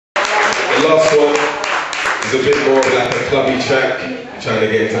last one is a bit more of like a clubby track, trying to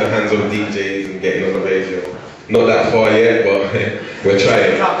get into the hands of DJs and getting on the radio. Not that far yet, but we're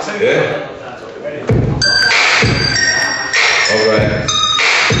trying. Yeah? Alright.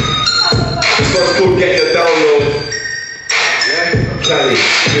 This one's called Get Your Download. Yeah? Cali,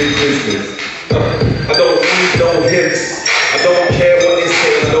 big business. I don't need no hints. I don't care what they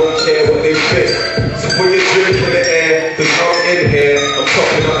say, I don't care what they think. So put your drink in the air, cause I'm in here. I'm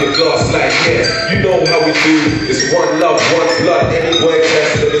topping up your glass like, yeah, you know how we do. It's one love, one blood. Any boy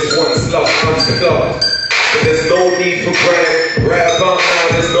test that it's one slug, I'm slugged. But there's no need for brand. Right about now,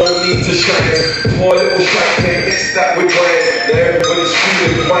 there's no need to shine. Pour a little champagne, mix that with wine. Now everybody's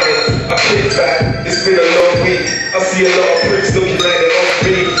feeling fine. I kick back, it's been a long week. I see a lot of pricks looking like they're on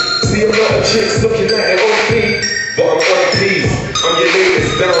beat. See a lot of chicks looking like they're on beat. But I'm on these, I'm your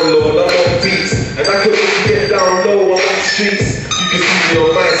latest download, I'm on beats. And I could really get down low, I'm on the streets. You can see me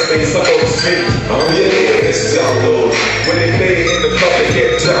on MySpace, I'm on the street. I'm your latest download. When they play it in the club, they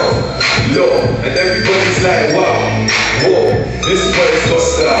get down low. And everybody's like, wow, whoa. This boy's got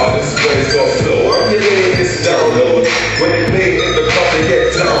style, this boy's got flow. I'm your latest download. When they play it in the club, they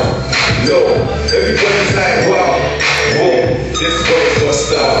get down low. Everybody's like, wow, whoa. This boy's got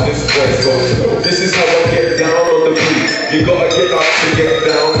style, this boy's got flow. This is how I get down on the beat. You gotta get up to get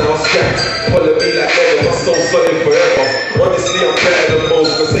down, now scat. Follow me like leather, my soul solid forever. Honestly, I'm better than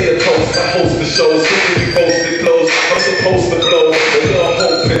most. I say a toast, I host the shows. Simply be posted close, I'm supposed to blow. There's no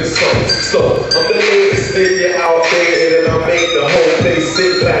hope in some. So, I'm the latest thing you're out there, and I make the whole place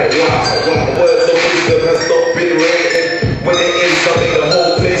sing like wow. Wow, words of wisdom has not been rated. When it is, I make the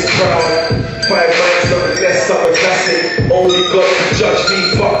whole place proud. 5 minds, something less, something classic. Only God can judge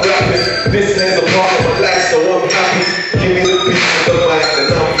me, fuck rapping. This is a part of my life, so I'm happy. Give me the beat with the mic,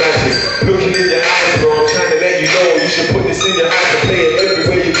 and I'm magic. Looking in your eyes, bro, I'm trying to let you know. You should put this in your eyes and play it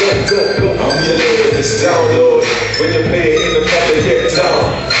everywhere you go, go, go. I'm your latest download. When you play it in the club, they get down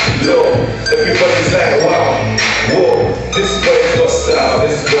low. Everybody's like, wow, whoa. This boy's got style,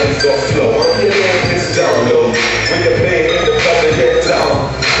 this boy's got flow. I'm your latest download. When you play it in the club, they get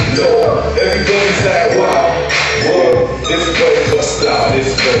down low. Everybody's like, wow, whoa. This boy's got style,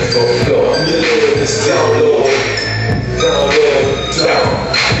 this boy's got flow. I'm your latest download. Down low, down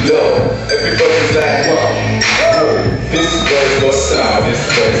low. Everybody's like, wow, whoa. This boy's got style, this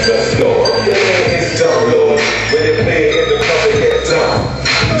boy's got flow. I'm your latest download. When they play it in the club, they get down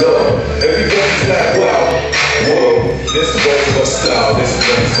low. Everybody's like, wow, whoa. This boy's got style, this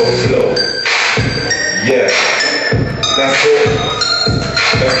boy's got flow. Yeah, that's it.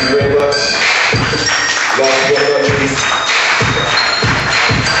 Thank you very much. Last but not least.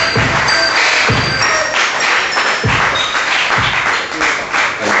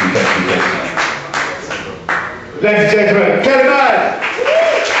 Ladies and gentlemen, caliman!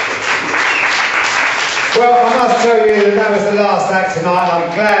 Well, I must tell you that was the last act tonight.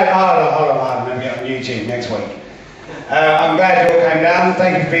 I'm glad, hold on, I'm going to be on YouTube next week. I'm glad you all came down.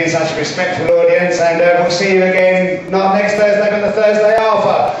 Thank you for being such a respectful audience, and we'll see you again not next Thursday, but the Thursday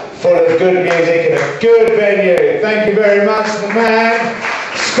after, full of good music and a good venue. Thank you very much to the man,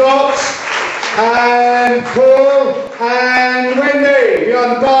 Scott, and Paul, and Wendy,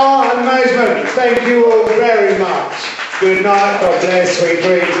 beyond the bar and management. Thank you all very much. Good night, God bless, sweet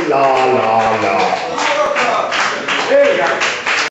dreams, la la la. Here we go.